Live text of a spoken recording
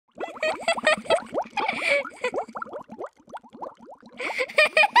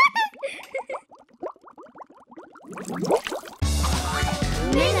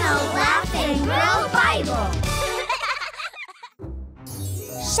Minno Laugh and Grow Bible.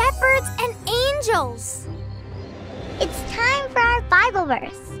 Shepherds and angels. It's time for our Bible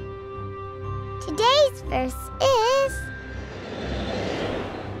verse. Today's verse is,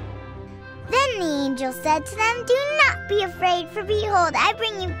 "Then the angel said to them, 'Do not be afraid, for behold, I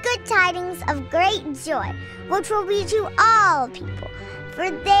bring you good tidings of great joy, which will be to all people. For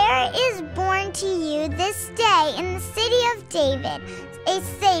there is born to you this day in the city of David a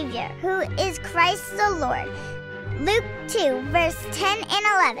Savior, who is Christ the Lord.'" Luke 2, verse 10 and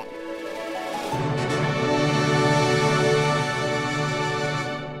 11.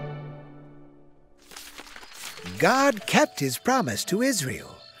 God kept his promise to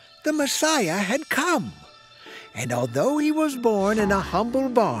Israel. The Messiah had come. And although he was born in a humble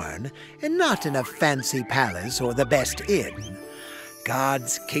barn and not in a fancy palace or the best inn,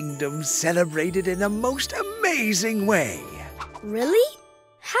 God's kingdom celebrated in a most amazing way. Really?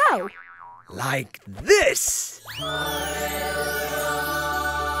 How? Like this.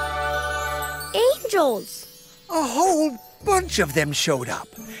 Angels! A whole bunch of them showed up,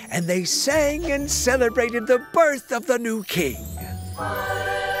 and they sang and celebrated the birth of the new king.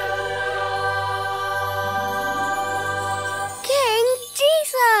 King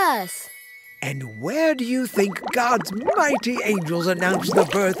Jesus! And where do you think God's mighty angels announced the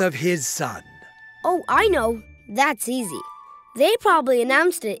birth of his son? Oh, I know. That's easy. They probably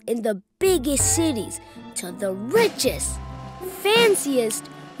announced it in the biggest cities to the richest, fanciest,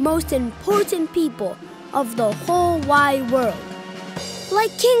 most important people of the whole wide world.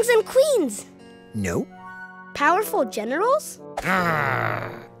 Like kings and queens. Nope. Powerful generals?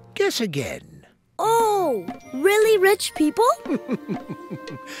 Guess again. Oh, really rich people?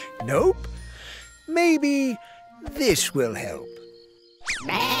 Nope. Maybe this will help.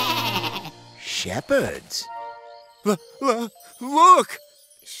 Shepherds. Look!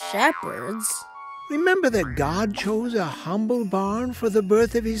 Shepherds? Remember that God chose a humble barn for the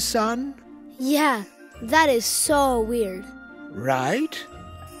birth of his son? Yeah, that is so weird. Right?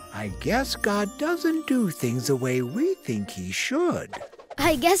 I guess God doesn't do things the way we think he should.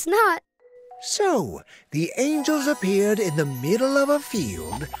 I guess not. So, the angels appeared in the middle of a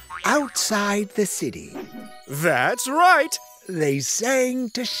field outside the city. That's right. They sang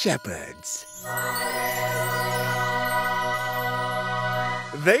to shepherds.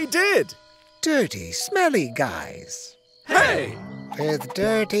 They did. Dirty, smelly guys. Hey! With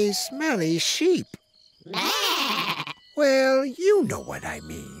dirty, smelly sheep. Well, you know what I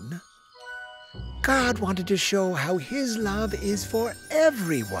mean. God wanted to show how his love is for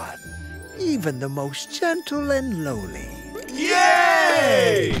everyone, even the most gentle and lowly.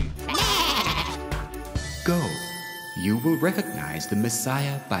 Yay! Go. You will recognize the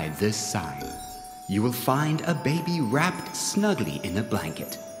Messiah by this sign. You will find a baby wrapped snugly in a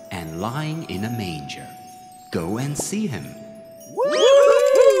blanket and lying in a manger. Go and see him.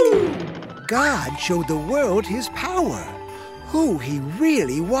 Woo-hoo! God showed the world his power, who he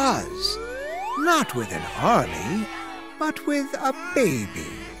really was. Not with an army, but with a baby.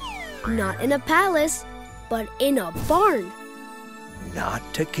 Not in a palace, but in a barn. Not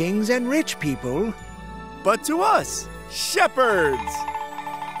to kings and rich people, but to us, shepherds.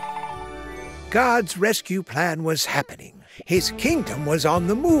 God's rescue plan was happening. His kingdom was on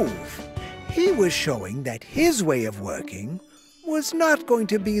the move. He was showing that his way of working was not going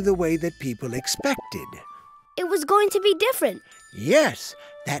to be the way that people expected. It was going to be different. Yes,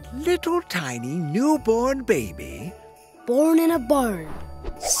 that little tiny newborn baby, born in a barn,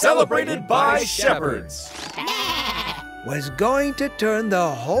 celebrated by shepherds, was going to turn the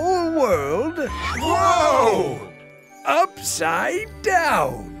whole world, whoa, upside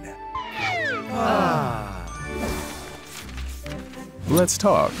down. Let's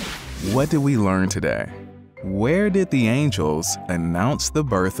talk. What did we learn today? Where did the angels announce the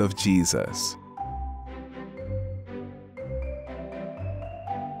birth of Jesus?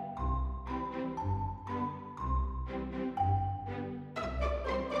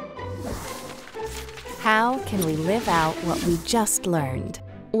 How can we live out what we just learned?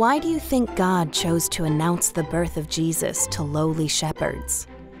 Why do you think God chose to announce the birth of Jesus to lowly shepherds?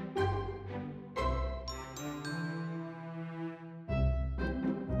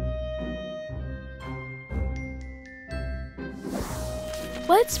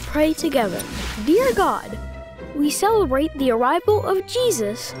 Let's pray together. Dear God, we celebrate the arrival of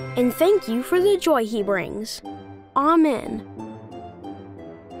Jesus and thank you for the joy he brings. Amen.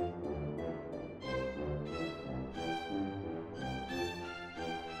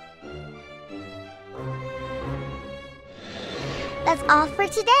 That's all for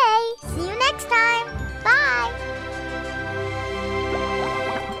today. See you next time. Bye.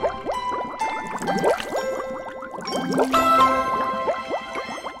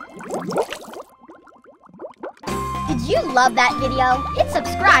 Did you love that video? Hit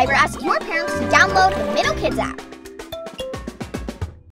subscribe or ask your parents to download the Minno Kids app.